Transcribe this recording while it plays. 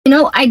You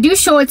know, I do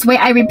shorts where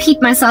I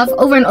repeat myself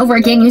over and over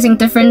again using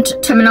different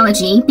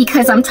terminology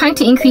because I'm trying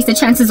to increase the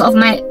chances of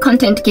my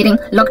content getting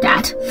looked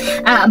at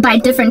by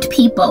different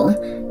people.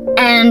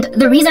 And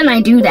the reason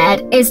I do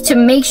that is to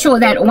make sure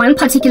that one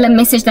particular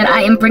message that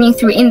I am bringing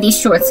through in these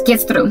shorts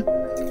gets through.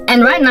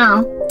 And right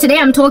now, today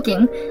I'm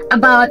talking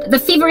about the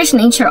feverish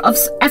nature of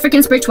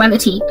African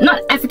spirituality,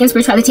 not African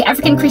spirituality,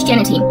 African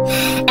Christianity,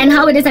 and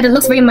how it is that it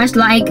looks very much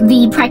like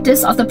the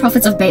practice of the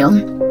prophets of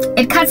Baal.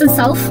 It cuts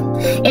itself,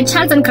 it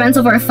chants and grunts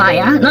over a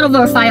fire, not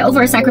over a fire,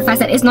 over a sacrifice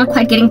that is not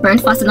quite getting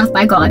burnt fast enough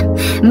by God,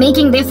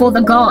 making therefore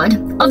the God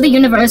of the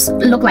universe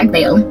look like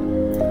Baal.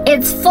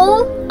 It's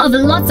full of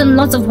lots and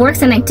lots of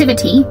works and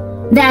activity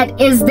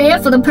that is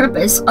there for the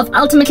purpose of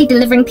ultimately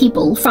delivering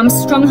people from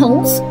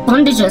strongholds,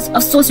 bondages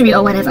of sorcery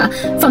or whatever,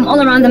 from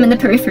all around them in the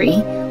periphery,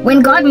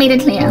 when God made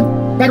it clear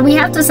that we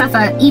have to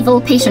suffer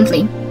evil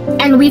patiently.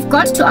 And we've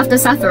got to, after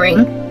suffering,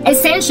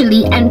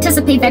 essentially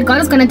anticipate that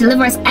God is going to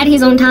deliver us at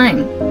his own time.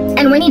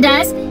 And when he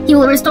does, he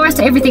will restore us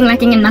to everything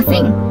lacking in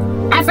nothing.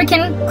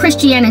 African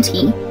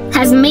Christianity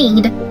has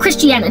made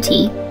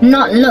Christianity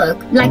not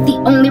look like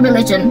the only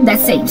religion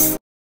that saves.